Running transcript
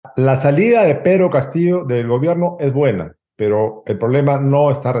La salida de Pedro Castillo del gobierno es buena, pero el problema no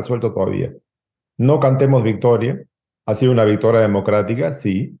está resuelto todavía. No cantemos victoria. Ha sido una victoria democrática,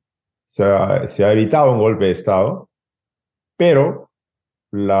 sí. Se ha evitado un golpe de Estado, pero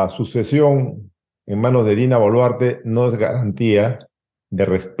la sucesión en manos de Dina Boluarte no es garantía de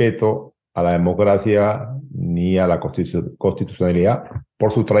respeto a la democracia ni a la constitucionalidad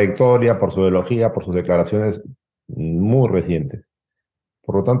por su trayectoria, por su ideología, por sus declaraciones muy recientes.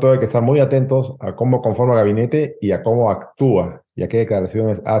 Por lo tanto, hay que estar muy atentos a cómo conforma el gabinete y a cómo actúa y a qué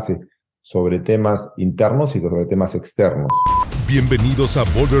declaraciones hace sobre temas internos y sobre temas externos. Bienvenidos a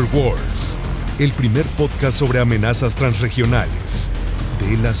Border Wars, el primer podcast sobre amenazas transregionales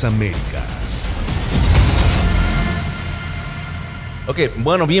de las Américas. Ok,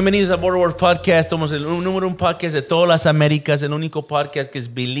 bueno, bienvenidos a Border Wars Podcast. Somos el número un podcast de todas las Américas, el único podcast que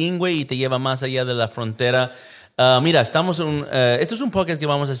es bilingüe y te lleva más allá de la frontera. Mira, esto es un podcast que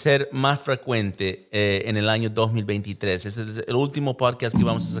vamos a hacer más frecuente en el año 2023. Este es el último podcast que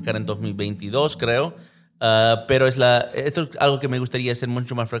vamos a sacar en 2022, creo. Pero esto es algo que me gustaría hacer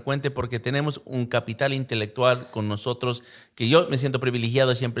mucho más frecuente porque tenemos un capital intelectual con nosotros que yo me siento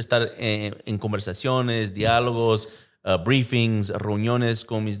privilegiado de siempre estar en conversaciones, diálogos, briefings, reuniones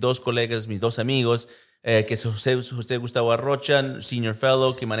con mis dos colegas, mis dos amigos, que es José Gustavo Arrocha, Senior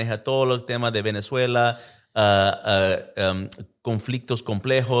Fellow, que maneja todo el tema de Venezuela, conflictos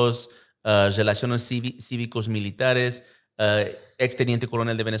complejos, relaciones cívicos militares, exteniente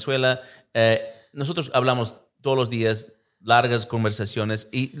coronel de Venezuela. Nosotros hablamos todos los días, largas conversaciones,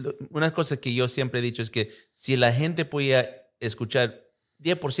 y una cosa que yo siempre he dicho es que si la gente pudiera escuchar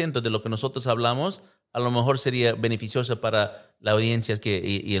 10% de lo que nosotros hablamos, a lo mejor sería beneficioso para la audiencia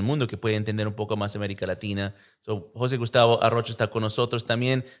y el mundo que puede entender un poco más América Latina. José Gustavo Arrocho está con nosotros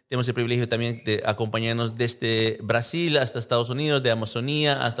también. Tenemos el privilegio también de acompañarnos desde Brasil hasta Estados Unidos, de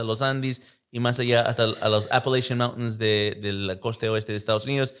Amazonía hasta los Andes y más allá hasta a los Appalachian Mountains de la costa oeste de Estados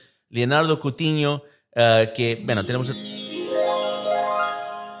Unidos. Leonardo Coutinho, que, bueno, tenemos...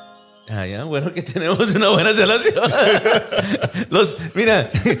 Bueno, que tenemos una buena relación. Mira,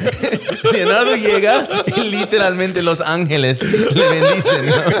 Leonardo llega y literalmente los ángeles le bendicen,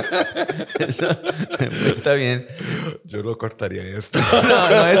 ¿no? Eso, está bien. Yo no cortaría esto.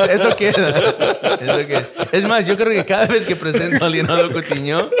 No, eso queda. Es más, yo creo que cada vez que presento a Leonardo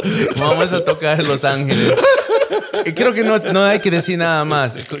Coutinho, vamos a tocar los ángeles. Y creo que no hay que decir nada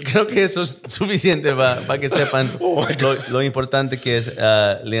más. Creo que eso es suficiente para que sepan lo importante que es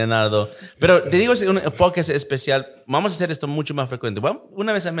Leonardo. Pero te digo, es un podcast especial. Vamos a hacer esto mucho más frecuente.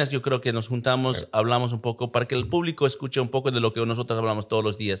 Una vez al mes yo creo que nos juntamos, hablamos un poco para que el público escuche un poco de lo que nosotros hablamos todos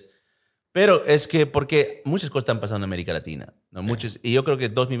los días. Pero es que porque muchas cosas están pasando en América Latina, ¿no? Y yo creo que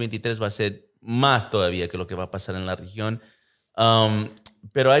 2023 va a ser más todavía que lo que va a pasar en la región.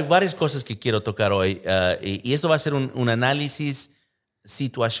 Pero hay varias cosas que quiero tocar hoy y esto va a ser un análisis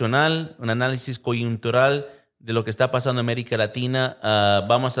situacional, un análisis coyuntural de lo que está pasando en América Latina.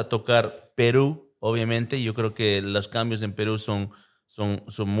 Vamos a tocar Perú, obviamente. Yo creo que los cambios en Perú son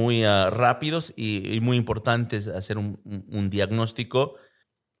muy rápidos y muy importantes hacer un diagnóstico.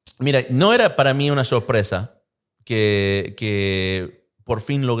 Mira, no era para mí una sorpresa que por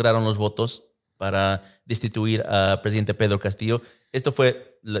fin lograron los votos para destituir al presidente Pedro Castillo. Esto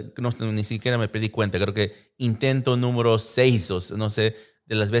fue, ni siquiera me pedí cuenta, creo que intento número 6, o no sé,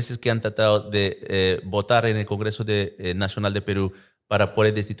 de las veces que han tratado de votar en el Congreso Nacional de Perú para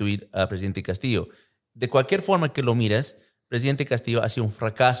poder destituir al presidente Castillo. De cualquier forma que lo mires, presidente Castillo ha sido un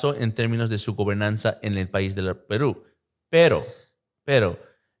fracaso en términos de su gobernanza en el país del Perú. Pero,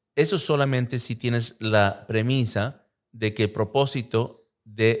 eso solamente si tienes la premisa de que el propósito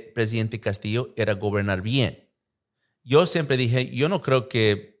de presidente Castillo era gobernar bien. Yo siempre dije, yo no creo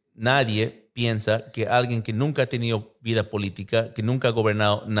que nadie piensa que alguien que nunca ha tenido vida política, que nunca ha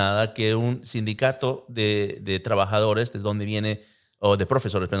gobernado nada, que un sindicato de trabajadores, de donde viene, o de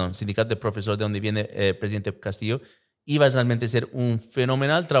profesores, perdón, sindicato de profesores de donde viene presidente Castillo, iba a realmente ser un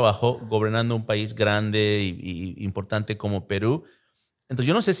fenomenal trabajo gobernando un país grande y importante como Perú. Entonces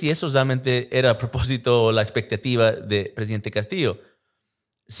yo no sé si eso realmente era a propósito o la expectativa de presidente Castillo.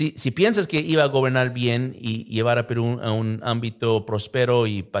 Si piensas que iba a gobernar bien y llevar a Perú a un ámbito próspero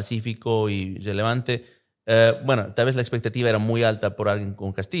y pacífico y relevante, bueno, tal vez la expectativa era muy alta por alguien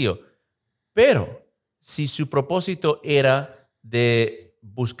con Castillo. Pero si su propósito era de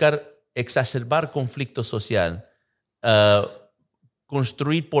buscar exacerbar conflicto social,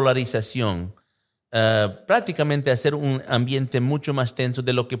 construir polarización, prácticamente hacer un ambiente mucho más tenso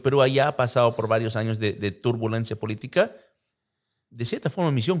de lo que Perú ya ha pasado por varios años de turbulencia política, de cierta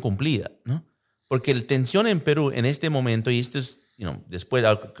forma misión cumplida, ¿no? Porque la tensión en Perú en este momento, y esto es, después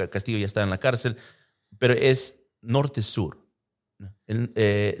Castillo ya está en la cárcel, pero es norte-sur, ¿no?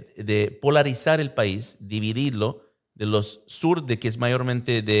 De polarizar el país, dividirlo de los sur, de que es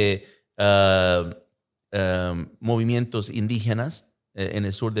mayormente de movimientos indígenas en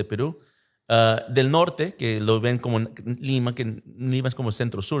el sur de Perú, del norte, que lo ven como Lima, que Lima es como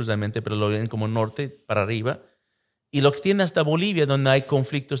centro-sur realmente, pero lo ven como norte para arriba, y lo extiende hasta Bolivia, donde hay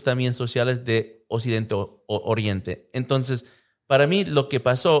conflictos también sociales de occidente o oriente. Entonces, para mí lo que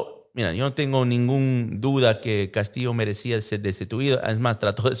pasó, mira, yo no tengo ninguna duda que Castillo merecía ser destituido. Es más,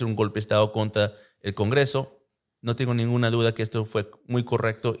 trató de hacer un golpe de Estado contra el Congreso. No tengo ninguna duda que esto fue muy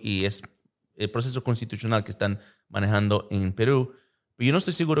correcto y es el proceso constitucional que están manejando en Perú. Pero yo no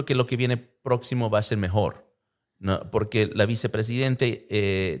estoy seguro que lo que viene próximo va a ser mejor, ¿no? Porque la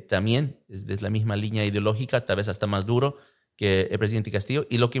vicepresidente también es de la misma línea ideológica, tal vez hasta más duro que el presidente Castillo.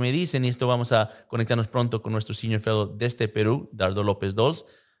 Y lo que me dicen, y esto vamos a conectarnos pronto con nuestro senior fellow desde Perú, Dardo López Dols,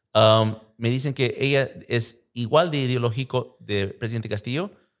 me dicen que ella es igual de ideológico del presidente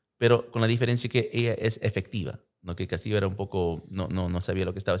Castillo, pero con la diferencia que ella es efectiva, ¿no? Que Castillo era un poco, no sabía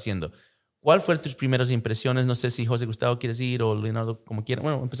lo que estaba haciendo. ¿Cuál fueron tus primeras impresiones? No sé si José Gustavo quieres ir o Leonardo, como quieran.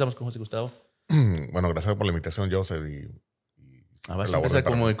 Bueno, empezamos con José Gustavo. Bueno, gracias por la invitación, Joseph. Vas a empezar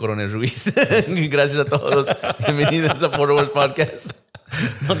como el coronel Ruiz. Gracias a todos. Bienvenidos a Border Wars Podcast.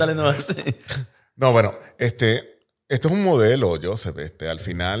 No, dale nomás. No, bueno, esto es un modelo, Joseph. Al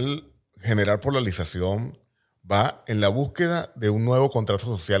final, generar polarización va en la búsqueda de un nuevo contrato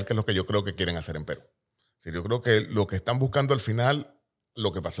social, que es lo que yo creo que quieren hacer en Perú. Sí, yo creo que lo que están buscando al final,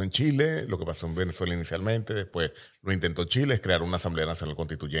 lo que pasó en Chile, lo que pasó en Venezuela inicialmente, después lo intentó Chile, es crear una Asamblea Nacional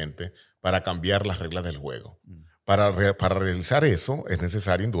Constituyente para cambiar las reglas del juego. Para realizar eso es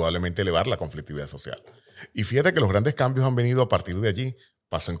necesario indudablemente elevar la conflictividad social. Y fíjate que los grandes cambios han venido a partir de allí.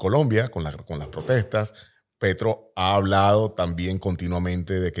 Pasó en Colombia con las protestas. Petro ha hablado también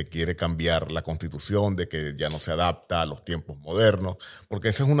continuamente de que quiere cambiar la constitución, de que ya no se adapta a los tiempos modernos, porque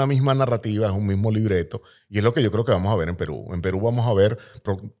esa es una misma narrativa, es un mismo libreto, y es lo que yo creo que vamos a ver en Perú. En Perú vamos a ver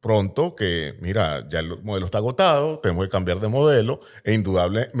pronto que, mira, ya el modelo está agotado, tenemos que cambiar de modelo, e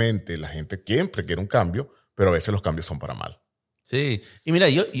indudablemente la gente siempre quiere un cambio, pero a veces los cambios son para mal. Sí, y mira,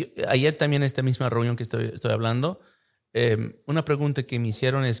 yo ayer también en esta misma reunión que estoy hablando, una pregunta que me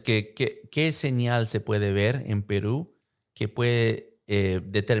hicieron es que ¿qué señal se puede ver en Perú que puede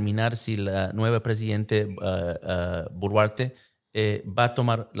determinar si la nueva presidente Boluarte va a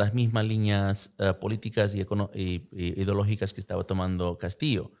tomar las mismas líneas políticas y ideológicas que estaba tomando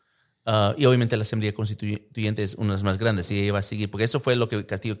Castillo? Y obviamente la Asamblea Constituyente es una de las más grandes y ella va a seguir, porque eso fue lo que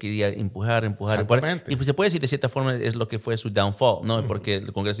Castillo quería empujar. Y pues se puede decir de cierta forma es lo que fue su downfall, ¿no? Porque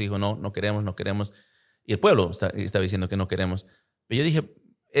el Congreso dijo no queremos. Y el pueblo estaba diciendo que no queremos. Pero yo dije,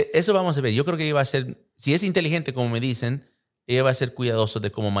 eso vamos a ver. Yo creo que ella va a ser, si es inteligente como me dicen, ella va a ser cuidadoso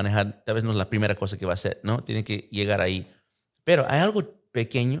de cómo manejar. Tal vez no es la primera cosa que va a hacer, ¿no? Tiene que llegar ahí. Pero hay algo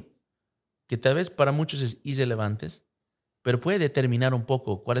pequeño que tal vez para muchos es irrelevante, pero puede determinar un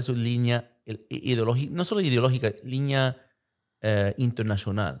poco cuál es su línea ideológica, no solo ideológica, línea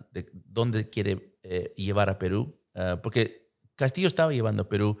internacional, de dónde quiere llevar a Perú. Porque Castillo estaba llevando a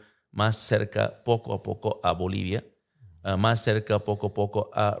Perú más cerca poco a poco a Bolivia, más cerca poco a poco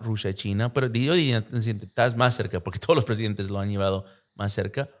a Rusia y China, pero yo diría, estás más cerca, porque todos los presidentes lo han llevado más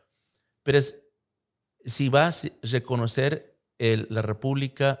cerca, pero si vas a reconocer la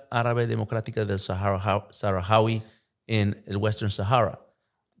República Árabe Democrática del Saharaui en el Western Sahara.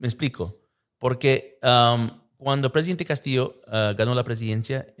 Me explico, porque cuando el presidente Castillo ganó la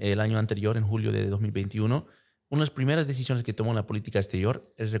presidencia el año anterior, en julio de 2021, una de las primeras decisiones que tomó en la política exterior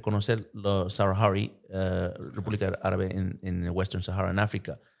es reconocer la Saharaui, República Árabe en el Western Sahara, en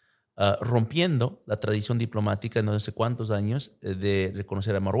África, rompiendo la tradición diplomática en no sé cuántos años de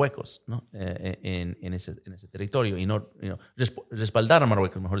reconocer a Marruecos, ¿no? en ese territorio y no respaldar a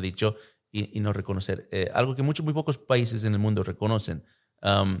Marruecos, mejor dicho, y no reconocer algo que muy pocos países en el mundo reconocen.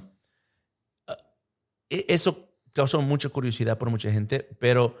 Eso causó mucha curiosidad por mucha gente,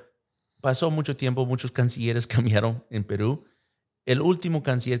 pero pasó mucho tiempo, muchos cancilleres cambiaron en Perú. El último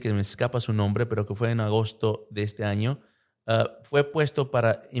canciller, que me escapa su nombre, pero que fue en agosto de este año, fue puesto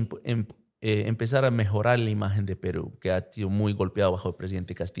para empezar a mejorar la imagen de Perú, que ha sido muy golpeado bajo el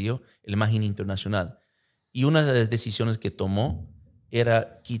presidente Castillo, la imagen internacional. Y una de las decisiones que tomó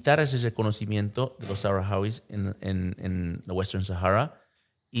era quitar ese reconocimiento de los saharauis en la Western Sahara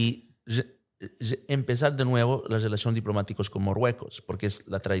y empezar de nuevo las relaciones diplomáticas con Marruecos, porque es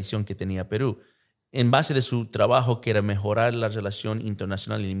la tradición que tenía Perú. En base de su trabajo, que era mejorar la relación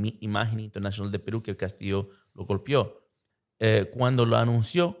internacional y la imagen internacional de Perú, que Castillo lo golpeó. Cuando lo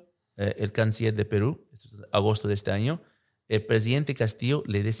anunció el canciller de Perú, esto es agosto de este año, el presidente Castillo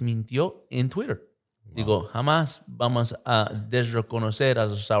le desmintió en Twitter. Wow. Digo, jamás vamos a desreconocer a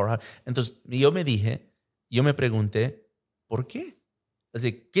los Saharaui. Entonces yo me pregunté, ¿por qué?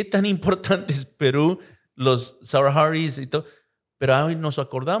 Así, ¿qué tan importante es Perú, los Saharauis y todo? Pero hoy nos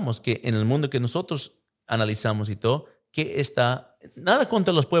acordamos que en el mundo que nosotros analizamos y todo, que está nada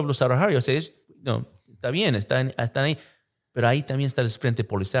contra los pueblos saharaui, o sea, está bien, están ahí, pero ahí también está el Frente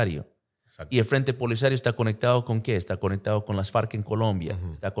Polisario. Exacto. Y el Frente Polisario está conectado ¿con qué? Está conectado con las FARC en Colombia,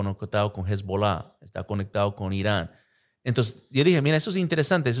 está conectado con Hezbollah, está conectado con Irán. Entonces yo dije, mira, eso es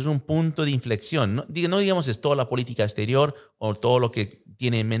interesante, eso es un punto de inflexión. No digamos es toda la política exterior o todo lo que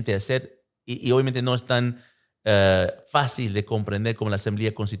tiene en mente hacer, y obviamente no es tan fácil de comprender como la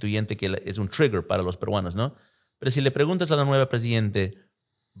Asamblea Constituyente, que es un trigger para los peruanos, ¿no? Pero si le preguntas a la nueva presidente,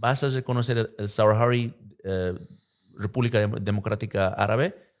 ¿vas a reconocer el Saharaui República Democrática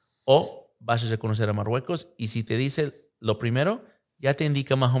Árabe o vas a reconocer a Marruecos? Y si te dice lo primero, ya te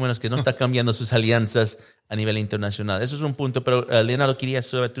indica más o menos que no está cambiando sus alianzas a nivel internacional. Eso es un punto, pero Leonardo, quería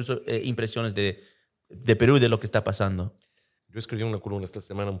saber tus impresiones de Perú y de lo que está pasando. Yo escribí una columna esta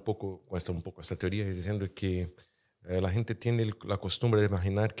semana un poco esta teoría, diciendo que la gente tiene la costumbre de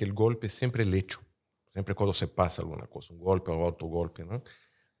imaginar que el golpe es siempre el hecho, siempre cuando se pasa alguna cosa, un golpe o autogolpe, ¿no?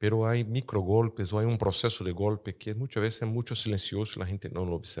 Pero hay microgolpes o hay un proceso de golpe que muchas veces es mucho silencioso y la gente no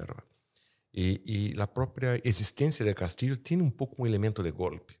lo observa. Y la propia existencia de Castillo tiene un poco un elemento de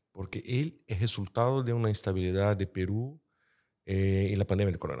golpe, porque él es resultado de una instabilidad de Perú en la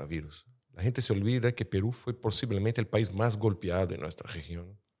pandemia del coronavirus. La gente se olvida que Perú fue posiblemente el país más golpeado en nuestra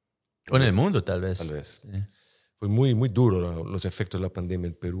región. O en el mundo, tal vez. Tal vez. Sí. Fue muy, muy duro los efectos de la pandemia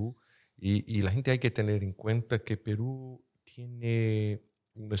en Perú. Y la gente hay que tener en cuenta que Perú tiene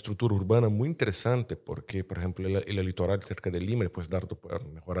una estructura urbana muy interesante porque, por ejemplo, el litoral cerca de Lima, después Dardo puede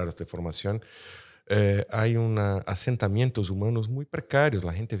mejorar esta información, hay asentamientos humanos muy precarios.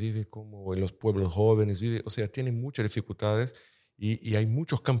 La gente vive como en los pueblos jóvenes, o sea, tiene muchas dificultades. Y hay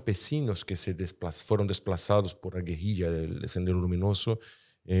muchos campesinos que fueron desplazados por la guerrilla del Sendero Luminoso,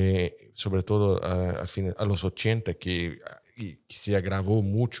 sobre todo a los 80, que se agravó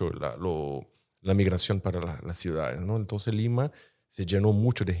mucho la migración para las ciudades, ¿no? Entonces Lima se llenó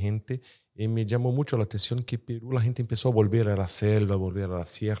mucho de gente y me llamó mucho la atención que Perú, la gente empezó a volver a la selva, a volver a la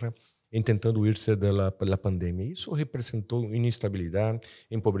sierra, intentando huirse de la pandemia. Y eso representó inestabilidad,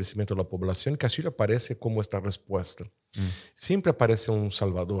 empobrecimiento de la población. Castillo aparece como esta respuesta. Siempre aparece un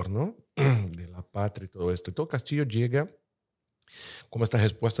salvador, ¿no? De la patria y todo esto. Y todo Castillo llega como esta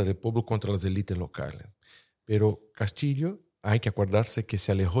respuesta del pueblo contra las élites locales. Pero Castillo, hay que acordarse que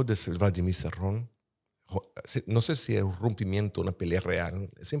se alejó de Vladimir Cerrón. No sé si es un rompimiento, una pelea real.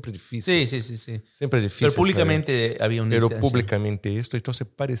 Es siempre difícil. Sí. Siempre difícil. Pero públicamente había una distancia. Pero públicamente esto. Entonces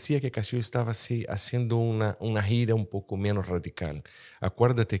parecía que Castillo estaba así, haciendo una gira un poco menos radical.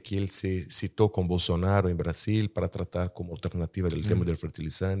 Acuérdate que él se citó con Bolsonaro en Brasil para tratar como alternativa del tema de los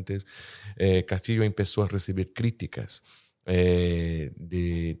fertilizantes. Castillo empezó a recibir críticas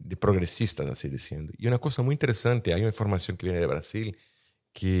de progresistas, así diciendo. Y una cosa muy interesante, hay una información que viene de Brasil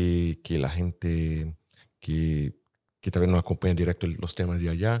que la gente que tal vez no acompaña directo los temas de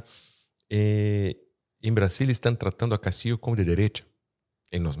allá, en Brasil están tratando a Castillo como de derecha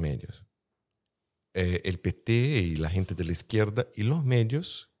en los medios. El PT y la gente de la izquierda y los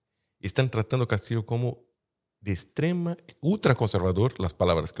medios están tratando a Castillo como de extrema, ultraconservador, las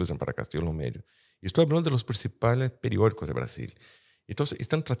palabras que usan para Castillo en los medios. Y estoy hablando de los principales periódicos de Brasil. Entonces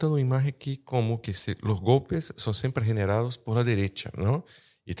están tratando una imagen que como que los golpes son siempre generados por la derecha, ¿no?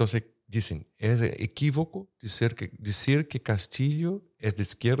 Entonces dicen, es equívoco decir que Castillo es de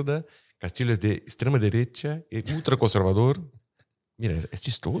izquierda, Castillo es de extrema derecha, es ultraconservador. Mira, es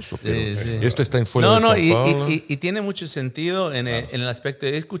chistoso, pero esto está en Folha de São Paulo. Y tiene mucho sentido en el aspecto.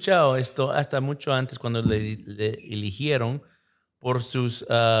 He escuchado esto hasta mucho antes cuando le eligieron por sus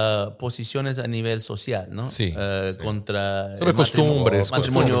posiciones a nivel social, ¿no? Sí. Contra sobre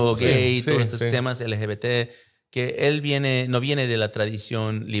matrimonio gay y todos estos temas LGBT, que él no viene de la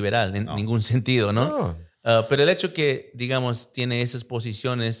tradición liberal en ningún sentido, ¿no? Pero el hecho que, digamos, tiene esas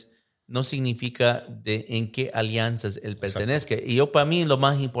posiciones no significa en qué alianzas él pertenezca. Exacto. Y para mí lo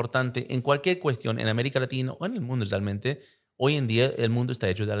más importante en cualquier cuestión, en América Latina o en el mundo realmente, hoy en día el mundo está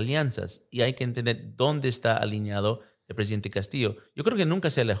hecho de alianzas y hay que entender dónde está alineado el presidente Castillo. Yo creo que nunca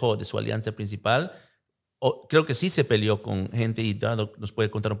se alejó de su alianza principal. Creo que sí se peleó con gente, y Dado nos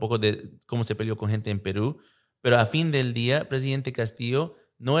puede contar un poco de cómo se peleó con gente en Perú, pero a fin del día, el presidente Castillo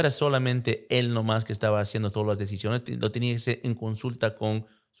no era solamente él nomás que estaba haciendo todas las decisiones, lo tenía que hacer en consulta con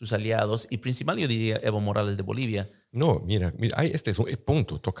sus aliados, y principal yo diría Evo Morales de Bolivia. No, mira, este es un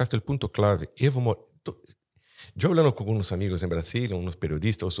punto, tocaste el punto clave. Yo hablando con unos amigos en Brasil, unos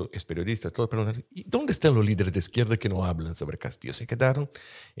periodistas, ex-periodistas, todos preguntan, ¿y dónde están los líderes de izquierda que no hablan sobre Castillo? Se quedaron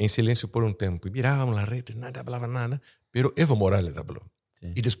en silencio por un tiempo y miraban las redes, nadie hablaba nada, pero Evo Morales habló.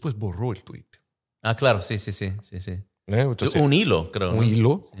 Sí. Y después borró el tuit. Ah, claro, sí. Entonces, un hilo, creo. Un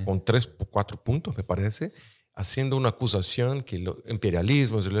hilo con 3 o 4 puntos, me parece, haciendo una acusación que el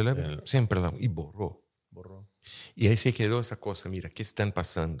imperialismo siempre la... Y borró. Y ahí se quedó esa cosa, mira, ¿qué están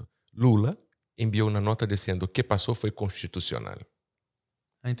pasando? Lula envió una nota diciendo que pasó fue constitucional.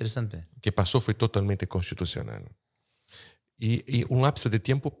 Ah, interesante. Que pasó fue totalmente constitucional. Y un lapso de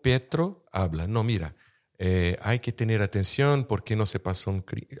tiempo, Petro habla, no, mira, hay que tener atención porque no se pasó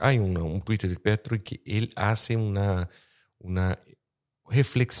hay un Twitter de Petro y que él hace una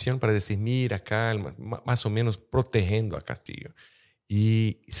reflexión para decir, mira, calma, más o menos protegiendo a Castillo.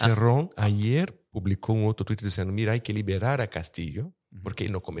 Y Cerrón ayer publicó un otro Twitter diciendo, mira, hay que liberar a Castillo porque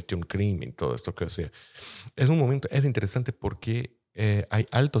él no cometió un crimen, todo esto que sea. Es un momento, es interesante porque hay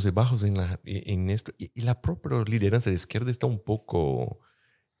altos y bajos en esto y la propia lideranza de izquierda está un poco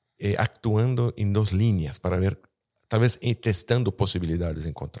actuando en 2 líneas para ver, tal vez testando posibilidades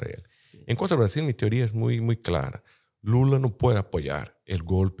en contra de él. Sí. En contra de Brasil, mi teoría es muy, muy clara. Lula no puede apoyar el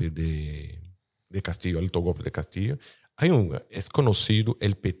golpe de Castillo, el alto golpe de Castillo. Es conocido,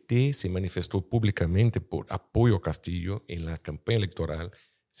 el PT se manifestó públicamente por apoyo a Castillo en la campaña electoral,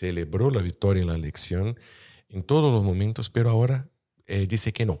 celebró la victoria en la elección en todos los momentos, pero ahora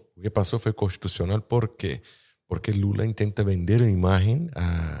dice que no. Lo que pasó fue constitucional porque Lula intenta vender una imagen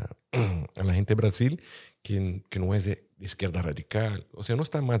a la gente de Brasil que no es de izquierda radical. O sea, no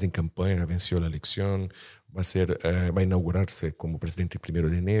está más en campaña, venció la elección, va a inaugurarse como presidente el 1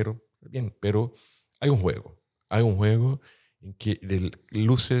 de enero. Bien, pero hay un juego en que de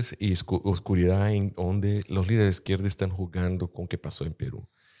luces y oscuridad en donde los líderes de izquierda están jugando con qué pasó en Perú.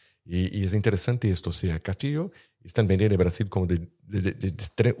 Y es interesante esto, o sea, Castillo están vendiendo en Brasil como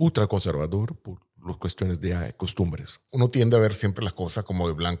de ultraconservador por las cuestiones de costumbres. Uno tiende a ver siempre las cosas como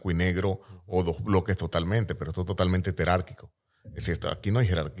de blanco y negro o 2 bloques totalmente, pero esto es totalmente jerárquico. Es decir, aquí no hay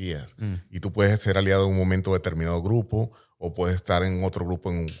jerarquías. Y tú puedes ser aliado en un momento de determinado grupo o puedes estar en otro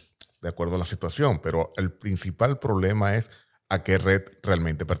grupo de acuerdo a la situación, pero el principal problema es a qué red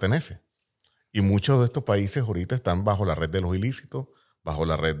realmente pertenece. Y muchos de estos países ahorita están bajo la red de los ilícitos, bajo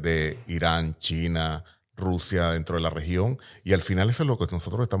la red de Irán, China, Rusia dentro de la región, y al final eso es lo que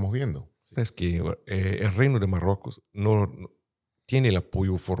nosotros estamos viendo. Es que el Reino de Marruecos no tiene el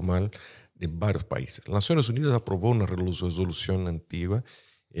apoyo formal de varios países. Las Naciones Unidas aprobó una resolución antigua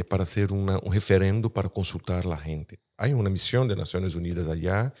para hacer un referendo para consultar a la gente. Hay una misión de Naciones Unidas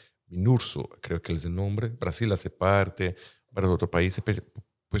allá, MINURSO, creo que es el nombre. Brasil hace parte, varios otros países.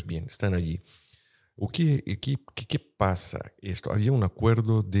 Pues bien, están allí. ¿Qué pasa? Había un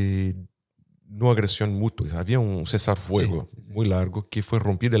acuerdo de no agresión mutua. Había un cesar-fuego muy largo que fue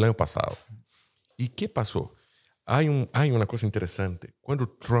rompido el año pasado. ¿Y qué pasó? Hay una cosa interesante. Cuando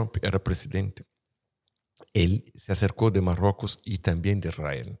Trump era presidente, él se acercó de Marruecos y también de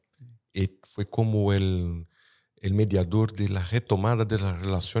Israel. Fue como el mediador de la retomada de las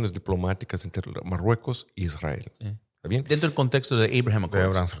relaciones diplomáticas entre Marruecos e Israel. Sí. ¿Está bien? Dentro del contexto de Abraham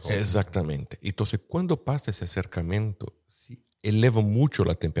Accords. Sí, exactamente. Entonces, cuando pasa ese acercamiento, sí, eleva mucho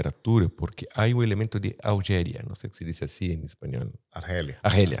la temperatura porque hay un elemento de Algeria, no sé si se dice así en español. Argelia,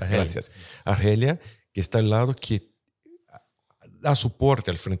 gracias. Argelia, que está al lado, que da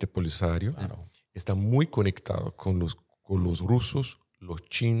soporte al Frente Polisario. Claro. Está muy conectado con los rusos, los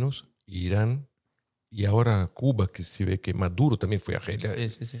chinos, Irán, y ahora Cuba, que se ve que Maduro también fue a Argelia.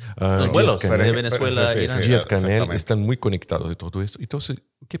 Sí. Los vuelos de Venezuela, Irán. Díaz-Canel están muy conectados de todo esto. Entonces,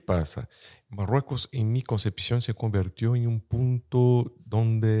 ¿qué pasa? Marruecos, en mi concepción, se convirtió en un punto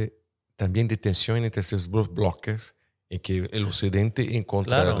donde también de tensión entre esos dos bloques, en que el occidente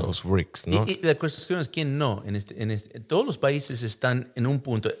encuentra los BRICS, ¿no? Y la cuestión es quién no. Todos los países están en un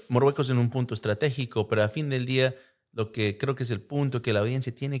punto, Marruecos en un punto estratégico, pero a fin del día, lo que creo que es el punto que la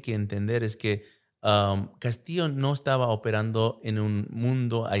audiencia tiene que entender es que Castillo no estaba operando en un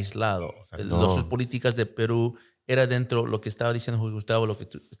mundo aislado. Sus políticas de Perú era dentro, lo que estaba diciendo Gustavo, lo que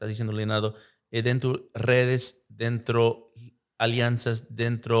tú estás diciendo Leonardo, dentro redes, dentro alianzas,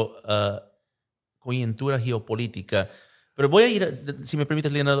 dentro coyuntura geopolítica. Pero voy a ir, si me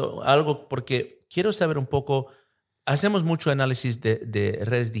permites Leonardo, algo porque quiero saber un poco, hacemos mucho análisis de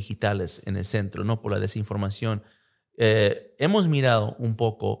redes digitales en el centro, ¿no? Por la desinformación. Hemos mirado un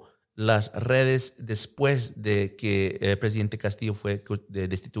poco las redes después de que el presidente Castillo fue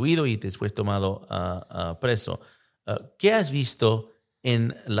destituido y después tomado preso. ¿Qué has visto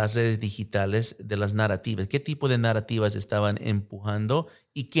en las redes digitales de las narrativas? ¿Qué tipo de narrativas estaban empujando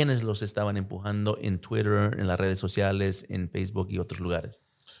y quiénes los estaban empujando en Twitter, en las redes sociales, en Facebook y otros lugares?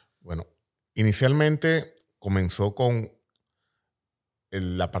 Bueno, inicialmente comenzó con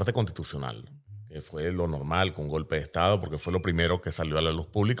la parte constitucional, que fue lo normal, con golpe de Estado, porque fue lo primero que salió a la luz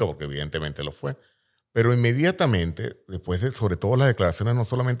pública, porque evidentemente lo fue. Pero inmediatamente, después de, sobre todo las declaraciones no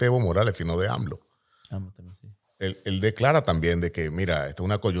solamente de Evo Morales, sino de AMLO, También, sí. él declara también de que, mira, esto es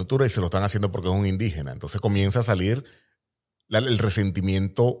una coyuntura y se lo están haciendo porque es un indígena. Entonces comienza a salir el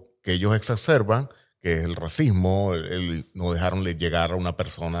resentimiento que ellos exacerban, que es el racismo, no dejaron llegar a una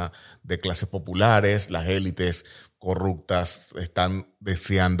persona de clases populares, las élites corruptas están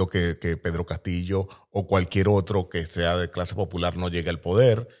deseando que Pedro Castillo o cualquier otro que sea de clase popular no llegue al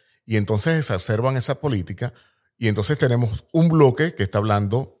poder, y entonces exacerban esa política, y entonces tenemos un bloque que está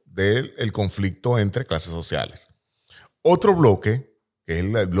hablando del conflicto entre clases sociales. Otro bloque, que es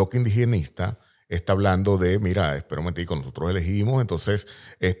el bloque indigenista, está hablando de, mira, espera un momentico, nosotros elegimos, entonces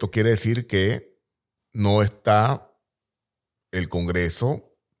esto quiere decir que no está el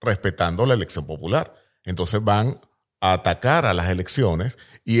Congreso respetando la elección popular. Entonces van a atacar a las elecciones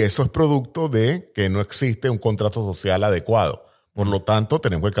y eso es producto de que no existe un contrato social adecuado. Por lo tanto,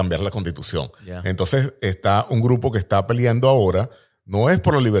 tenemos que cambiar la Constitución. Yeah. Entonces está un grupo que está peleando ahora, no es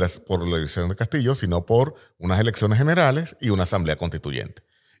por la liberación de Castillo, sino por unas elecciones generales y una asamblea constituyente.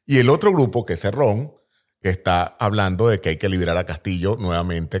 Y el otro grupo, que es Cerrón, que está hablando de que hay que liberar a Castillo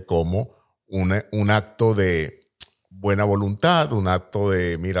nuevamente como un acto de buena voluntad, un acto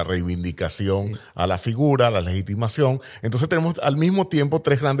de, mira, reivindicación a la figura, a la legitimación. Entonces tenemos al mismo tiempo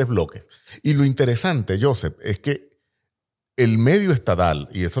tres grandes bloques. Y lo interesante, Joseph, es que el medio estadal,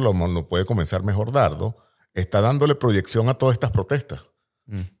 y eso lo puede comenzar mejor Dardo, está dándole proyección a todas estas protestas.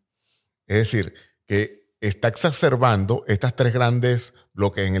 Es decir, que está exacerbando estas tres grandes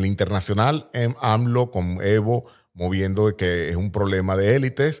bloques. En el internacional, AMLO con Evo moviendo que es un problema de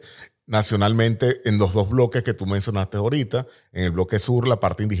élites. Nacionalmente, en los dos bloques que tú mencionaste ahorita, en el bloque sur, la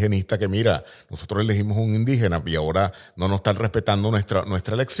parte indigenista, que mira, nosotros elegimos un indígena y ahora no nos están respetando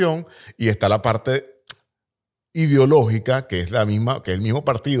nuestra elección, y está la parte ideológica, que es la misma, que es el mismo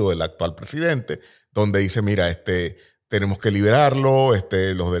partido del actual presidente, donde dice, mira, tenemos que liberarlo,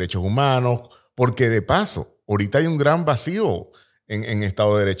 los derechos humanos, porque de paso, ahorita hay un gran vacío en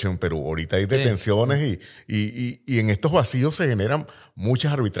Estado de Derecho en Perú. Ahorita hay detenciones y en estos vacíos se generan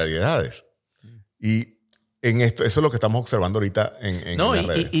muchas arbitrariedades. Y en esto, eso es lo que estamos observando ahorita en las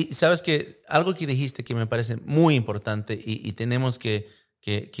redes. Y sabes que algo que dijiste que me parece muy importante y tenemos que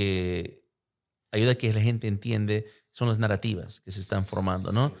ayudar a que la gente entiende son las narrativas que se están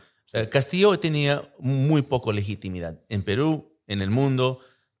formando, ¿no? Castillo tenía muy poco legitimidad en Perú, en el mundo,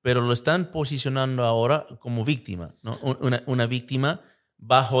 pero lo están posicionando ahora como víctima, ¿no? Una víctima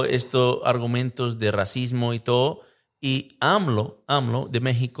bajo estos argumentos de racismo y todo. Y AMLO de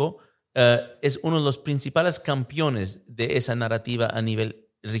México es uno de los principales campeones de esa narrativa a nivel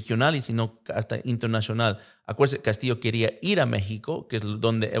regional y sino hasta internacional. Acuérdense, Castillo quería ir a México, que es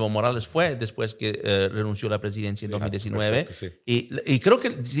donde Evo Morales fue después que renunció a la presidencia en 2019. Perfecto, sí. Y creo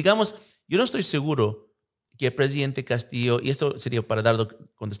que, digamos, yo no estoy seguro que el presidente Castillo, y esto sería para Dardo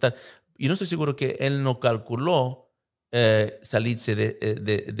contestar, yo no estoy seguro que él no calculó salirse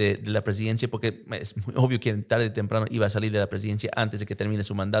de la presidencia, porque es muy obvio que tarde o temprano iba a salir de la presidencia antes de que termine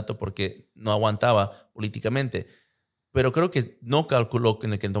su mandato porque no aguantaba políticamente. Pero creo que no calculó que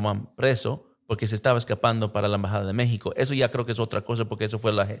le toman preso porque se estaba escapando para la Embajada de México. Eso ya creo que es otra cosa, porque eso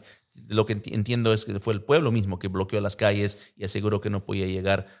fue lo que entiendo es que fue el pueblo mismo que bloqueó las calles y aseguró que no podía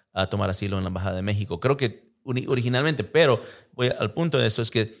llegar a tomar asilo en la Embajada de México. Creo que originalmente, pero voy al punto de eso, es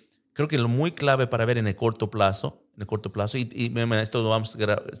que creo que lo muy clave para ver en el corto plazo, y esto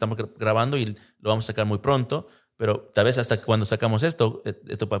estamos grabando y lo vamos a sacar muy pronto, pero tal vez hasta cuando sacamos esto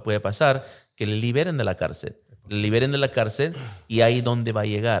puede pasar, que le liberen de la cárcel. Le liberen de la cárcel y ahí donde va a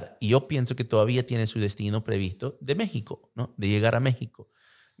llegar. Y yo pienso que todavía tiene su destino previsto de México, ¿no? De llegar a México.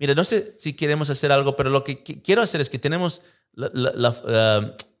 Mira, no sé si queremos hacer algo, pero lo que quiero hacer es que tenemos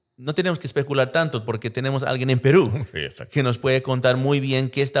no tenemos que especular tanto porque tenemos a alguien en Perú que nos puede contar muy bien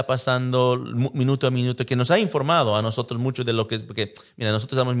qué está pasando minuto a minuto, que nos ha informado a nosotros mucho de lo que es, porque mira,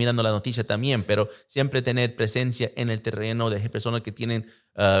 nosotros estamos mirando la noticia también, pero siempre tener presencia en el terreno de personas que tienen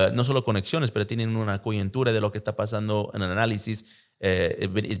no solo conexiones, pero tienen una coyuntura de lo que está pasando en el análisis,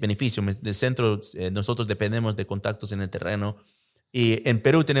 es beneficio. Del centro nosotros dependemos de contactos en el terreno. Y en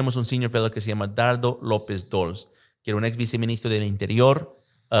Perú tenemos un senior fellow que se llama Dardo López Dols, que era un ex viceministro del Interior,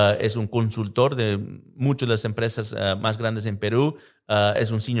 es un consultor de muchas de las empresas más grandes en Perú.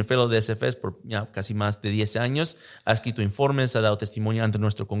 Es un senior fellow de SFS por ya casi más de 10 años. Ha escrito informes, ha dado testimonio ante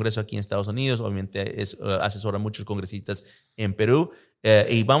nuestro Congreso aquí en Estados Unidos. Obviamente asesora a muchos congresistas en Perú.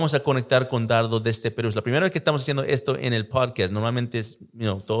 Y vamos a conectar con Dardo desde Perú. Es la primera vez que estamos haciendo esto en el podcast. Normalmente es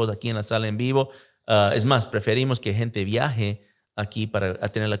todos aquí en la sala en vivo. Es más, preferimos que gente viaje aquí para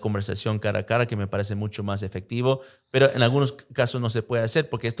tener la conversación cara a cara, que me parece mucho más efectivo, pero en algunos casos no se puede hacer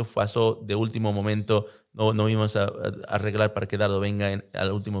porque esto pasó de último momento, no íbamos a arreglar para que Dardo venga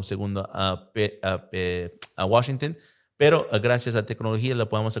al último segundo a Washington, pero gracias a la tecnología la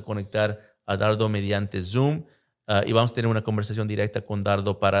podemos conectar a Dardo mediante Zoom y vamos a tener una conversación directa con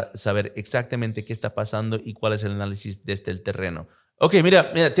Dardo para saber exactamente qué está pasando y cuál es el análisis desde el terreno. Ok,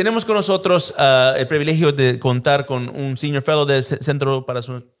 mira, tenemos con nosotros el privilegio de contar con un Senior Fellow del Centro para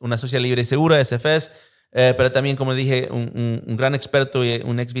una Sociedad Libre y Segura, SFS, pero también, como dije, un gran experto y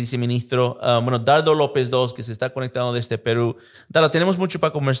un ex viceministro, Dardo López II, que se está conectando desde Perú. Dardo, tenemos mucho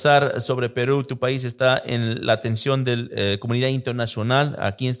para conversar sobre Perú. Tu país está en la atención de la comunidad internacional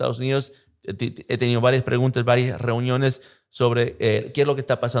aquí en Estados Unidos. He tenido varias preguntas, varias reuniones sobre qué es lo que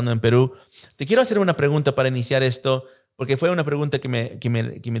está pasando en Perú. Te quiero hacer una pregunta para iniciar esto, porque fue una pregunta que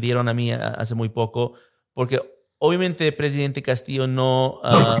me dieron a mí hace muy poco, porque obviamente el presidente Castillo no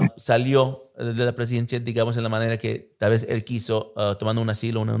salió de la presidencia, digamos, en la manera que tal vez él quiso, tomando un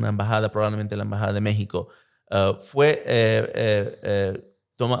asilo en una embajada, probablemente la embajada de México. Fue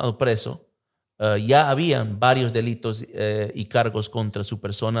tomado preso. Ya habían varios delitos y cargos contra su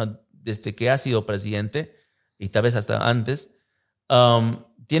persona desde que ha sido presidente y tal vez hasta antes.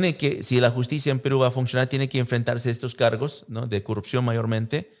 Si la justicia en Perú va a funcionar, tiene que enfrentarse a estos cargos, ¿no?, de corrupción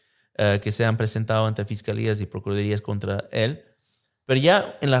mayormente, que se han presentado ante fiscalías y procuradurías contra él. Pero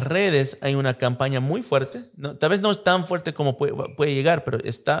ya en las redes hay una campaña muy fuerte, ¿no? Tal vez no es tan fuerte como puede llegar, pero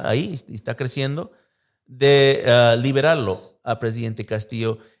está ahí, está creciendo, de liberarlo a presidente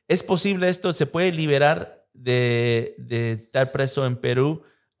Castillo. ¿Es posible esto? ¿Se puede liberar de estar preso en Perú?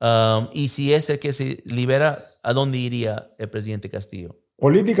 Y si es el que se libera, ¿a dónde iría el presidente Castillo?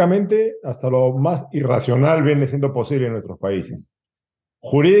 Políticamente, hasta lo más irracional viene siendo posible en nuestros países.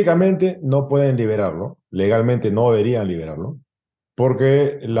 Jurídicamente no pueden liberarlo, legalmente no deberían liberarlo,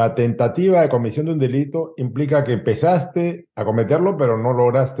 porque la tentativa de comisión de un delito implica que empezaste a cometerlo, pero no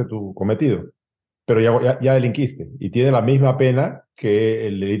lograste tu cometido, pero ya delinquiste y tiene la misma pena que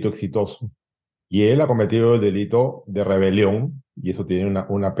el delito exitoso. Y él ha cometido el delito de rebelión y eso tiene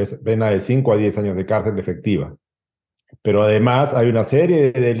una pena de 5 a 10 años de cárcel efectiva. Pero además hay una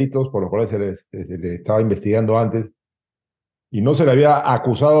serie de delitos por los cuales se le estaba investigando antes y no se le había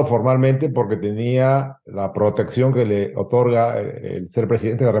acusado formalmente porque tenía la protección que le otorga el ser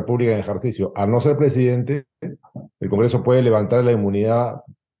presidente de la República en ejercicio. Al no ser presidente, el Congreso puede levantar la inmunidad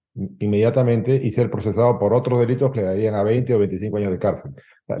inmediatamente y ser procesado por otros delitos que le darían a 20 o 25 años de cárcel.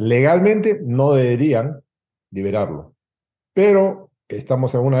 Legalmente no deberían liberarlo, pero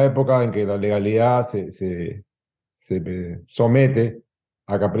estamos en una época en que la legalidad se somete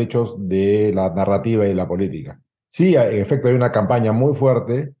a caprichos de la narrativa y la política. Sí, en efecto, hay una campaña muy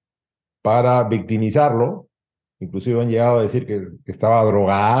fuerte para victimizarlo. Inclusive han llegado a decir que estaba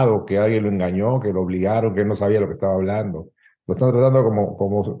drogado, que alguien lo engañó, que lo obligaron, que él no sabía lo que estaba hablando. Lo están tratando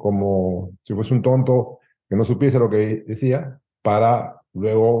como si fuese un tonto que no supiese lo que decía para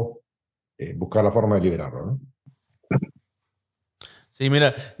luego buscar la forma de liberarlo, ¿no? Sí,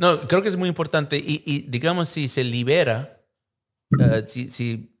 mira, no, creo que es muy importante y digamos, si se libera,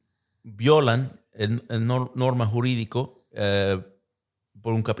 si violan el norma jurídico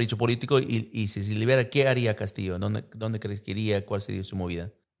por un capricho político y si se libera, ¿qué haría Castillo? ¿Dónde crees que iría? ¿Cuál sería su movida?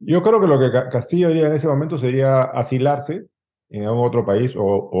 Yo creo que lo que Castillo haría en ese momento sería asilarse en algún otro país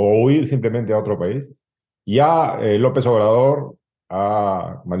o huir simplemente a otro país. Ya López Obrador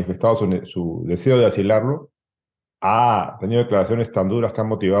ha manifestado su deseo de asilarlo. Ha tenido declaraciones tan duras que han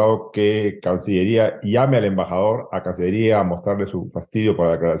motivado que Cancillería llame al embajador a Cancillería a mostrarle su fastidio por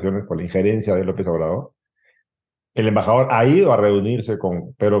las declaraciones, por la injerencia de López Obrador. El embajador ha ido a reunirse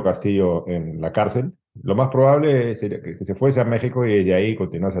con Pedro Castillo en la cárcel. Lo más probable sería que se fuese a México y desde ahí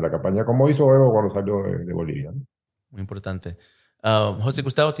continuase la campaña, como hizo Evo cuando salió de Bolivia, ¿no? Muy importante. José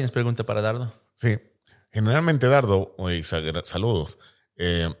Gustavo, ¿tienes pregunta para Dardo? Sí. Generalmente, Dardo, saludos.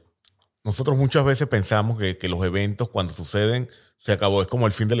 Nosotros muchas veces pensamos que los eventos, cuando suceden, se acabó. Es como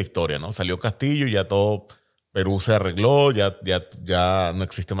el fin de la historia, ¿no? Salió Castillo y ya todo Perú se arregló, ya no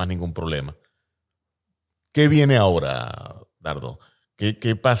existe más ningún problema. ¿Qué viene ahora, Dardo?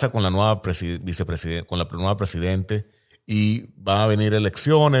 ¿Qué pasa con la nueva vicepresidente, con la nueva presidente? ¿Y van a venir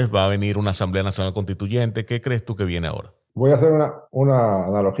elecciones? ¿Va a venir una Asamblea Nacional Constituyente? ¿Qué crees tú que viene ahora? Voy a hacer una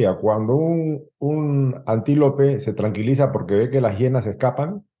analogía. Cuando un antílope se tranquiliza porque ve que las hienas se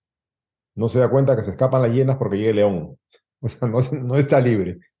escapan, no se da cuenta que se escapan las hienas porque llega el león. O sea, no está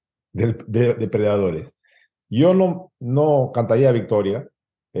libre de predadores. Yo no cantaría victoria.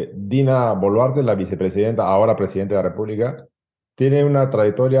 Dina Boluarte, la vicepresidenta, ahora presidenta de la República, tiene una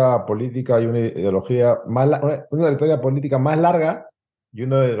trayectoria política y una ideología una trayectoria política más larga y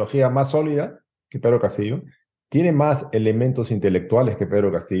una ideología más sólida que Pedro Castillo. Tiene más elementos intelectuales que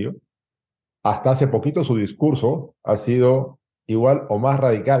Pedro Castillo. Hasta hace poquito su discurso ha sido igual o más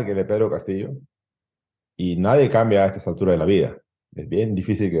radical que el de Pedro Castillo y nadie cambia a estas alturas de la vida. Es bien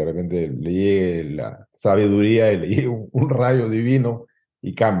difícil que de repente le llegue la sabiduría y le llegue un rayo divino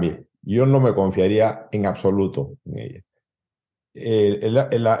y cambie. Yo no me confiaría en absoluto en ella. El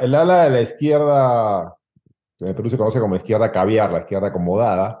ala de la izquierda, que en Perú se conoce como izquierda caviar, la izquierda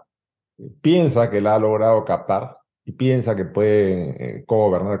acomodada, piensa que la ha logrado captar y piensa que puede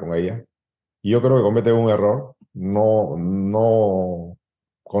cogobernar con ella. Y yo creo que cometen un error. No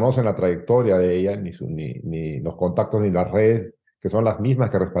conocen la trayectoria de ella, ni los contactos, ni las redes, que son las mismas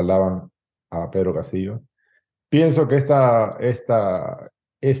que respaldaban a Pedro Castillo. Pienso que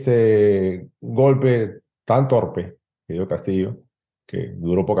este golpe tan torpe que dio Castillo, que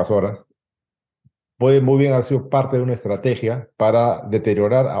duró pocas horas, puede muy bien haber sido parte de una estrategia para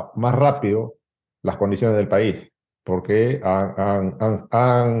deteriorar más rápido las condiciones del país, porque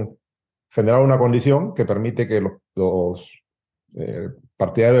han generado una condición que permite que los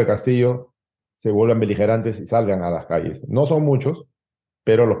partidarios de Castillo se vuelvan beligerantes y salgan a las calles. No son muchos,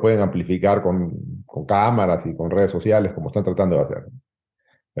 pero los pueden amplificar con cámaras y con redes sociales, como están tratando de hacer.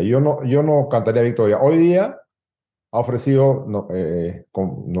 Yo no cantaría victoria. Hoy día ha ofrecido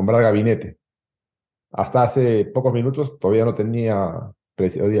nombrar gabinete. Hasta hace pocos minutos todavía no tenía,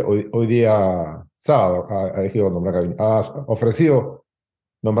 hoy día sábado, ha elegido nombrar gabinete, ha ofrecido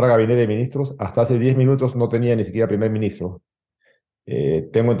nombrar gabinete de ministros. Hasta hace 10 minutos no tenía ni siquiera primer ministro.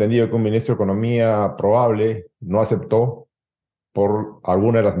 Tengo entendido que un ministro de Economía probable no aceptó por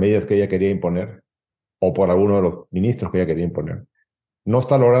alguna de las medidas que ella quería imponer o por alguno de los ministros que ella quería imponer. No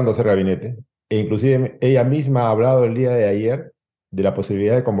está logrando hacer gabinete e inclusive ella misma ha hablado el día de ayer de la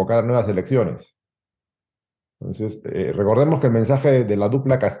posibilidad de convocar nuevas elecciones. Entonces, recordemos que el mensaje de la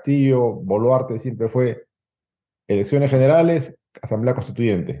dupla Castillo-Boluarte siempre fue elecciones generales, asamblea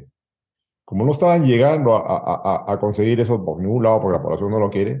constituyente. Como no estaban llegando a conseguir eso por ningún lado, porque la población no lo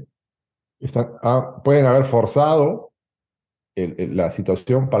quiere, pueden haber forzado la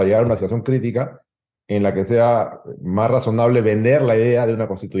situación para llegar a una situación crítica en la que sea más razonable vender la idea de una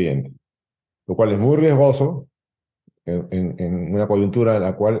constituyente, lo cual es muy riesgoso en una coyuntura en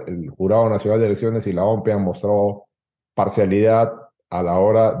la cual el Jurado Nacional de Elecciones y la OMP han mostrado parcialidad a la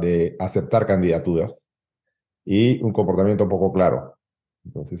hora de aceptar candidaturas y un comportamiento poco claro.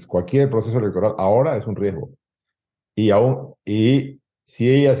 Entonces, cualquier proceso electoral ahora es un riesgo. Y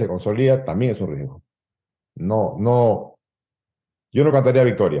si ella se consolida, también es un riesgo. Yo no cantaría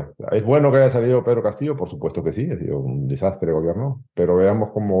victoria. ¿Es bueno que haya salido Pedro Castillo? Por supuesto que sí, ha sido un desastre de gobierno, pero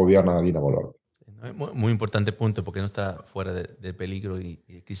veamos cómo gobierna Dina Boluarte. Muy importante punto, porque no está fuera de peligro y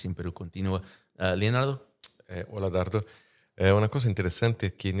crisis en Perú continúa. Leonardo. Hola, Dardo. Una cosa interesante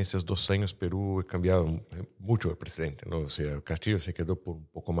es que en esos 2 años Perú ha cambiado mucho el presidente, ¿no? O sea, Castillo se quedó por un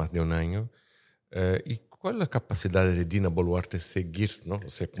poco más de un año. ¿Y cuál es la capacidad de Dina Boluarte seguir, ¿no? O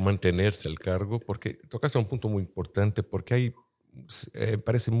sea, mantenerse al cargo? Porque tocaste un punto muy importante, porque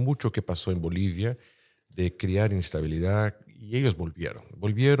parece mucho que pasó en Bolivia de crear inestabilidad y ellos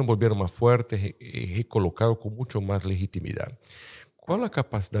volvieron más fuertes y colocados con mucho más legitimidad. ¿Cuál es la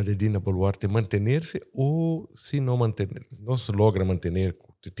capacidad de Dina Boluarte mantenerse o si no se logra mantener,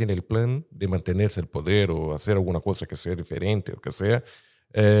 tiene el plan de mantenerse el poder o hacer alguna cosa que sea diferente o que sea,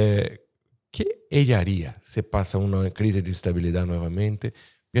 ¿qué ella haría? ¿Se pasa una crisis de instabilidad nuevamente?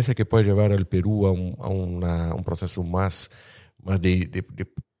 ¿Piensa que puede llevar al Perú a un proceso más de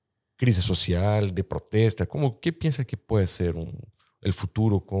crisis social, de protesta? ¿Qué piensa que puede ser el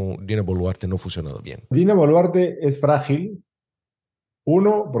futuro con Dina Boluarte no funcionando bien? Dina Boluarte es frágil.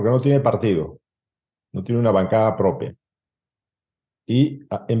 Uno, porque no tiene partido, no tiene una bancada propia. Y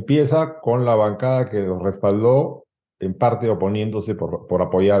empieza con la bancada que los respaldó, en parte oponiéndose por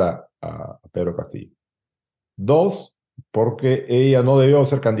apoyar a Pedro Castillo. Dos, porque ella no debió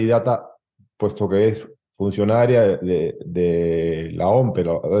ser candidata, puesto que es funcionaria de la OMPE,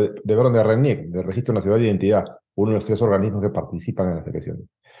 de RENIEC, del Registro Nacional de Identidad, uno de los 3 organismos que participan en las elecciones.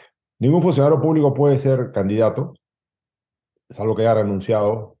 Ningún funcionario público puede ser candidato, salvo que haya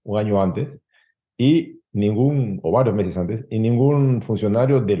renunciado un año antes, o varios meses antes, y ningún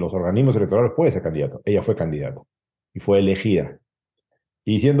funcionario de los organismos electorales puede ser candidato. Ella fue candidata. y fue elegida.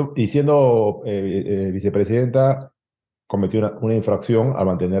 Y siendo vicepresidenta, cometió una infracción al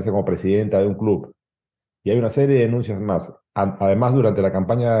mantenerse como presidenta de un club. Y hay una serie de denuncias más. Además, durante la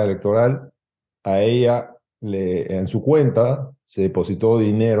campaña electoral, a ella en su cuenta se depositó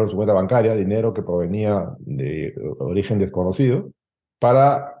dinero, en su cuenta bancaria, dinero que provenía de origen desconocido,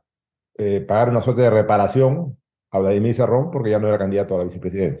 para pagar una suerte de reparación a Vladimir Serrón porque ya no era candidato a la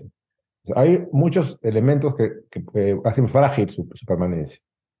vicepresidencia. O sea, hay muchos elementos que hacen frágil su permanencia.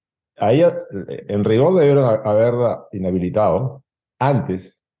 A ella, en rigor, debieron haberla inhabilitado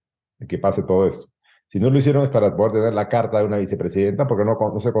antes de que pase todo esto. Si no lo hicieron es para poder tener la carta de una vicepresidenta, porque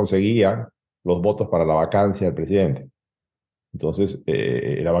no se conseguían los votos para la vacancia del presidente. Entonces,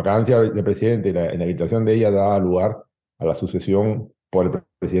 la vacancia del presidente y la inhabilitación de ella daba lugar a la sucesión por el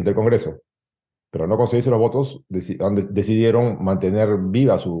presidente del Congreso. Pero no conseguirse los votos, decidieron mantener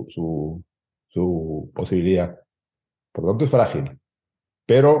viva su posibilidad. Por lo tanto, es frágil.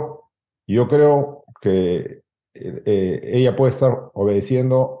 Pero yo creo que ella puede estar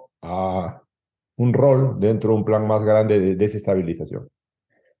obedeciendo a un rol dentro de un plan más grande de desestabilización.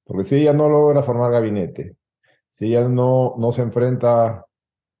 Porque si ella no logra formar gabinete, si ella no se enfrenta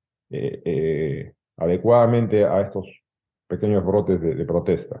adecuadamente a estos pequeños brotes de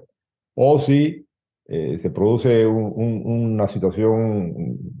protesta, o si se produce una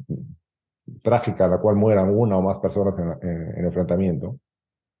situación trágica en la cual mueran una o más personas en el enfrentamiento,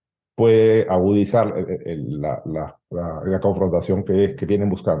 puede agudizar la confrontación que vienen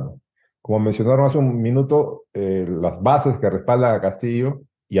buscando. Como mencionaron hace un minuto, las bases que respaldan a Castillo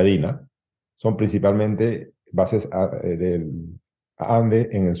y a Dina son principalmente bases del Ande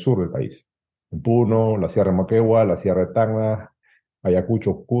en el sur del país. En Puno, la Sierra de Moquegua, la Sierra de Tacna,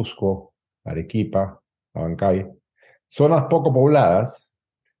 Ayacucho, Cusco, Arequipa, Abancay. Zonas poco pobladas,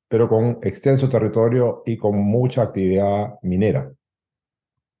 pero con extenso territorio y con mucha actividad minera.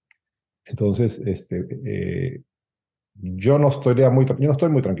 Entonces, yo no estoy muy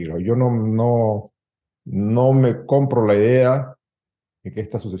tranquilo. Yo no me compro la idea de que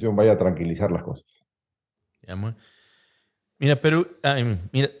esta sucesión vaya a tranquilizar las cosas. Mira, Perú,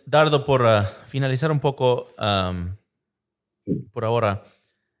 mira, Dardo, por finalizar un poco por ahora,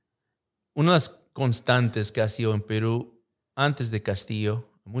 una de las constantes que ha sido en Perú antes de Castillo,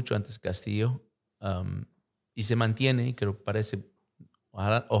 mucho antes de Castillo, y se mantiene, que parece,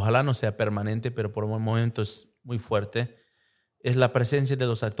 ojalá no sea permanente, pero por un momento es muy fuerte, es la presencia de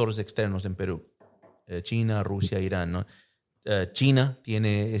los actores externos en Perú. China, Rusia, Irán, ¿no? China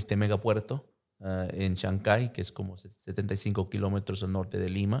tiene este megapuerto en Chancay, que es como 75 kilómetros al norte de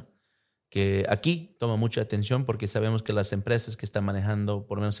Lima, que aquí toma mucha atención porque sabemos que las empresas que están manejando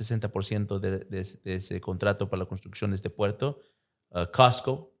por lo menos 60% de ese contrato para la construcción de este puerto,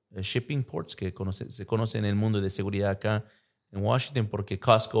 Costco, Shipping Ports, que se conoce en el mundo de seguridad acá en Washington, porque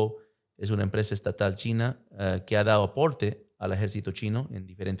Costco es una empresa estatal china que ha dado aporte al ejército chino en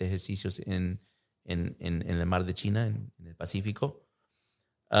diferentes ejercicios en el mar de China, en el Pacífico.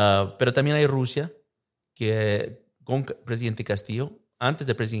 Pero también hay Rusia, que con presidente Castillo, antes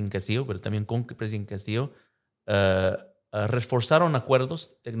del presidente Castillo, pero también con el presidente Castillo, reforzaron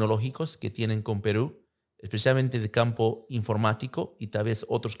acuerdos tecnológicos que tienen con Perú, especialmente de campo informático y tal vez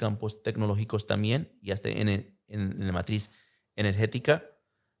otros campos tecnológicos también, y hasta en la matriz energética.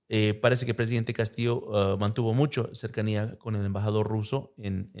 Parece que el presidente Castillo mantuvo mucho cercanía con el embajador ruso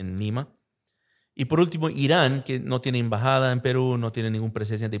en Lima. Y por último, Irán, que no tiene embajada en Perú, no tiene ninguna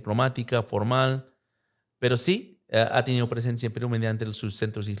presencia diplomática formal, pero sí ha tenido presencia en Perú mediante sus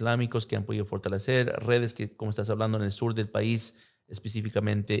centros islámicos que han podido fortalecer, redes que, como estás hablando, en el sur del país,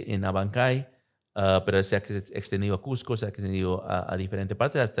 específicamente en Abancay, pero se ha extendido a Cusco, se ha extendido a diferentes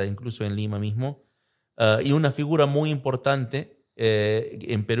partes, hasta incluso en Lima mismo. Y una figura muy importante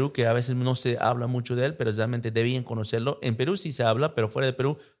en Perú, que a veces no se habla mucho de él, pero realmente debían conocerlo. En Perú sí se habla, pero fuera de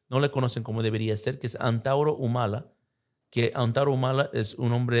Perú no le conocen como debería ser, que es Antauro Humala, que Antauro Humala es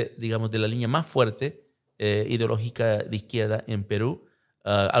un hombre, digamos, de la línea más fuerte ideológica de izquierda en Perú.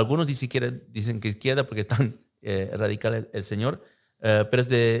 Algunos ni siquiera dicen que izquierda porque es tan radical el señor, pero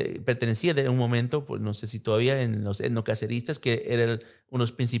pertenecía de un momento, pues no sé si todavía, en los etnocaceristas, que era uno de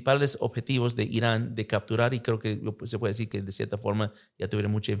los principales objetivos de Irán de capturar, y creo que pues, se puede decir que de cierta forma ya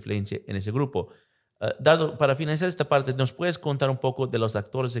tuvieron mucha influencia en ese grupo. Dado, para finalizar esta parte, ¿nos puedes contar un poco de los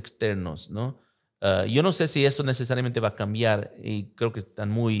actores externos, ¿no? Yo no sé si eso necesariamente va a cambiar y creo que están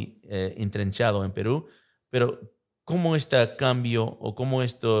muy entrenchados en Perú, pero ¿cómo este cambio o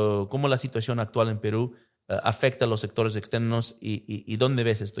cómo la situación actual en Perú afecta a los sectores externos y dónde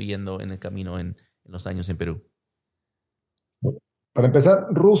ves esto yendo en el camino en los años en Perú? Para empezar,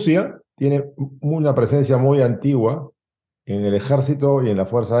 Rusia tiene una presencia muy antigua en el ejército y en la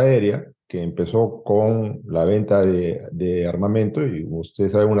fuerza aérea, que empezó con la venta de armamento, y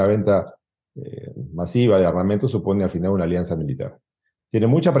ustedes saben, una venta masiva de armamento supone al final una alianza militar. Tiene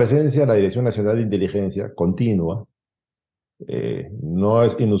mucha presencia en la Dirección Nacional de Inteligencia, continua. No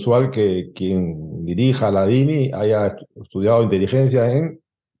es inusual que quien dirija la DINI haya estudiado inteligencia en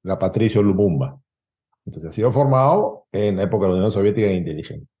la Patricio Lumumba. Entonces ha sido formado en la época de la Unión Soviética en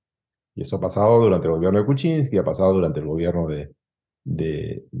inteligencia. Y eso ha pasado durante el gobierno de Kuczynski, ha pasado durante el gobierno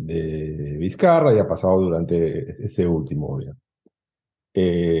de Vizcarra y ha pasado durante este último gobierno.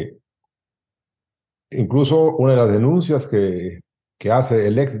 Incluso una de las denuncias que hace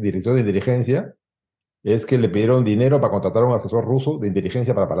el ex director de inteligencia es que le pidieron dinero para contratar a un asesor ruso de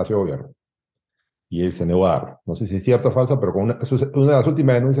inteligencia para Palacio de Gobierno. Y él se negó a darlo. No sé si es cierto o falso, pero es una de las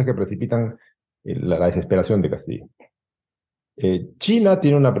últimas denuncias que precipitan la desesperación de Castillo. China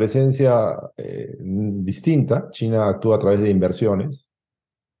tiene una presencia distinta. China actúa a través de inversiones.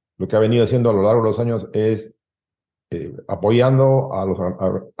 Lo que ha venido haciendo a lo largo de los años es apoyando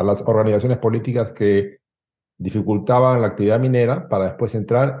a las organizaciones políticas que dificultaban la actividad minera para después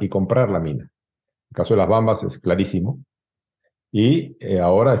entrar y comprar la mina. El caso de las Bambas es clarísimo. Y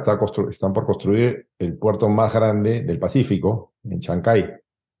ahora están por construir el puerto más grande del Pacífico, en Chancay,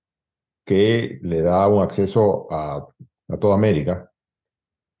 que le da un acceso a toda América,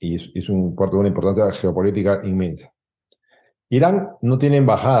 y es un puerto de una importancia geopolítica inmensa. Irán no tiene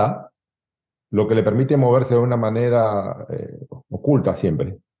embajada, lo que le permite moverse de una manera oculta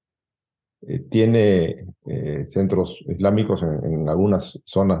siempre. Tiene centros islámicos en algunas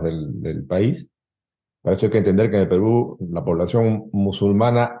zonas del país. Para eso hay que entender que en el Perú la población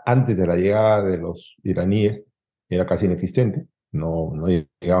musulmana antes de la llegada de los iraníes era casi inexistente, no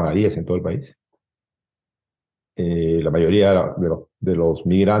llegaban a 10 en todo el país. La mayoría de los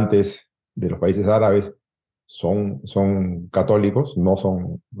migrantes de los países árabes son católicos, no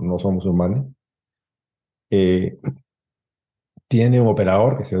son musulmanes. Tiene un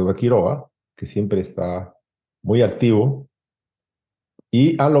operador que se llama Quiroga, que siempre está muy activo,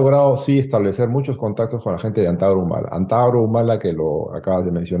 y han logrado, sí, establecer muchos contactos con la gente de Antauro Humala. Antauro Humala, que lo acabas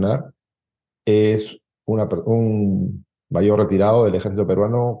de mencionar, es un mayor retirado del ejército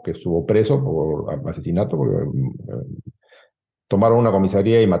peruano que estuvo preso por asesinato, porque tomaron una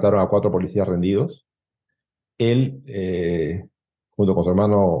comisaría y mataron a 4 policías rendidos. Él, junto con su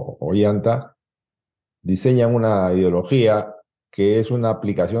hermano Ollanta, diseñan una ideología que es una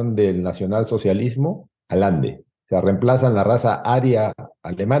aplicación del nacionalsocialismo al ande. O sea, reemplazan la raza aria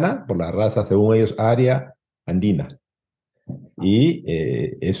alemana por la raza, según ellos, aria andina. Y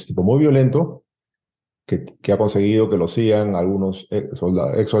es tipo muy violento, que ha conseguido que lo sigan algunos ex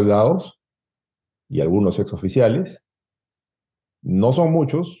soldados y algunos ex oficiales. No son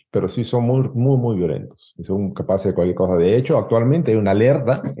muchos, pero sí son muy violentos. Y son capaces de cualquier cosa. De hecho, actualmente hay una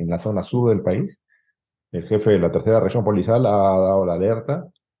alerta en la zona sur del país. El jefe de la tercera región policial ha dado la alerta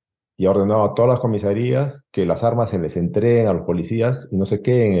y ha ordenado a todas las comisarías que las armas se les entreguen a los policías y no se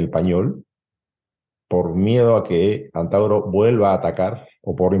queden en el pañol, por miedo a que Antauro vuelva a atacar,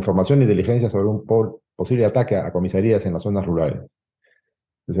 o por información de inteligencia sobre un posible ataque a comisarías en las zonas rurales.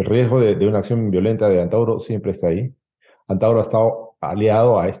 Entonces, el riesgo de una acción violenta de Antauro siempre está ahí. Antauro ha estado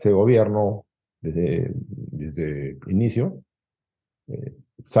aliado a este gobierno desde el inicio.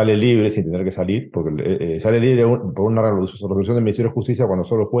 Sale libre sin tener que salir, porque sale libre por una resolución del Ministerio de Justicia cuando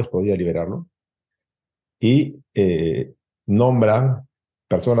solo el juez podía liberarlo. Y nombran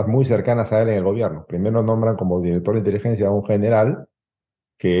personas muy cercanas a él en el gobierno. Primero nombran como director de inteligencia a un general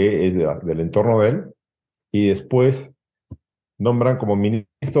que es del entorno de él, y después nombran como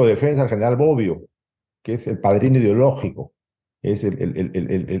ministro de Defensa al general Bobbio, que es el padrino ideológico, es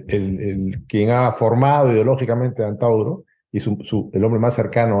el quien ha formado ideológicamente a Antauro y el hombre más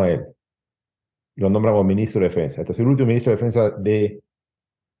cercano a él. Lo nombran como ministro de Defensa. Entonces, el último ministro de Defensa de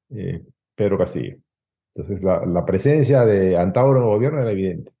Pedro Castillo. Entonces, la presencia de Antauro en el gobierno era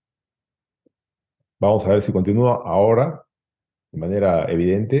evidente. Vamos a ver si continúa ahora de manera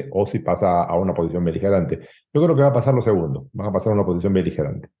evidente o si pasa a una posición beligerante. Yo creo que va a pasar lo segundo. Van a pasar a una posición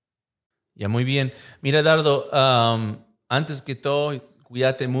beligerante. Ya, muy bien. Mira, Dardo, antes que todo,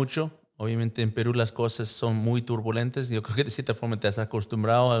 cuídate mucho. Obviamente en Perú las cosas son muy turbulentas. Yo creo que de cierta forma te has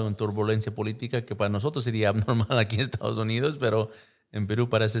acostumbrado a una turbulencia política que para nosotros sería abnormal aquí en Estados Unidos, pero en Perú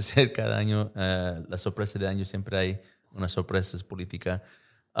parece ser cada año, la sorpresa de año siempre hay unas sorpresas políticas.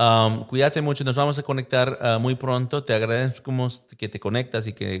 Cuídate mucho, nos vamos a conectar muy pronto. Te agradezco que te conectas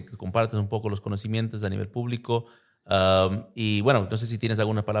y que compartas un poco los conocimientos a nivel público. Y bueno, no sé si tienes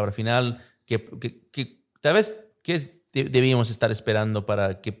alguna palabra final que tal vez, ¿qué debíamos estar esperando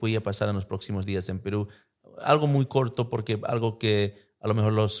para que pudiera pasar en los próximos días en Perú? Algo muy corto, porque algo que a lo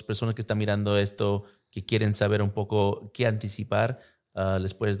mejor las personas que están mirando esto, que quieren saber un poco qué anticipar,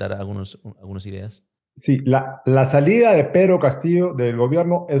 ¿les puedes dar algunas ideas? Sí, la salida de Pedro Castillo del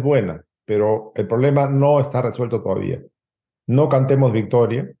gobierno es buena, pero el problema no está resuelto todavía. No cantemos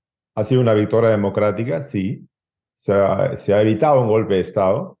victoria. Ha sido una victoria democrática, sí. Se ha evitado un golpe de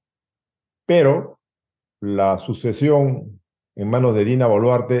Estado, pero la sucesión en manos de Dina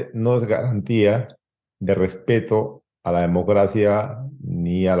Boluarte no es garantía de respeto a la democracia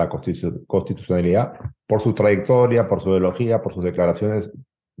ni a la constitucionalidad por su trayectoria, por su ideología, por sus declaraciones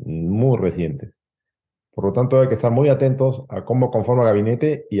muy recientes. Por lo tanto, hay que estar muy atentos a cómo conforma el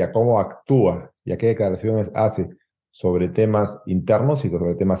gabinete y a cómo actúa y a qué declaraciones hace sobre temas internos y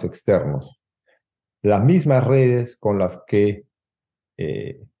sobre temas externos. Las mismas redes con las que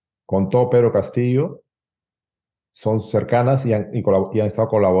contó Pedro Castillo son cercanas y han estado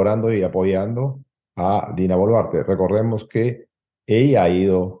colaborando y apoyando a Dina Boluarte. Recordemos que ella ha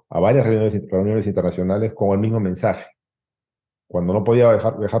ido a varias reuniones internacionales con el mismo mensaje. Cuando no podía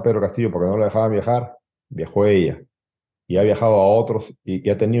viajar Pedro Castillo porque no lo dejaban viajar, viajó ella. Y ha viajado a otros y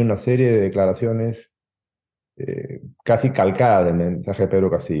ha tenido una serie de declaraciones casi calcadas del mensaje de Pedro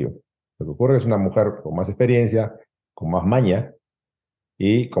Castillo. Lo que ocurre es que es una mujer con más experiencia, con más maña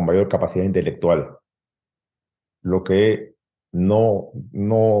y con mayor capacidad intelectual. Lo que no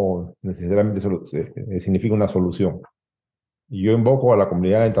necesariamente significa una solución. Y yo invoco a la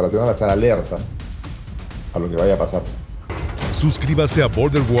comunidad internacional a estar alerta a lo que vaya a pasar. Suscríbase a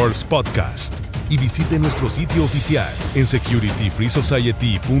Border Wars Podcast y visite nuestro sitio oficial en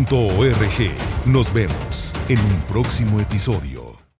securityfreesociety.org. Nos vemos en un próximo episodio.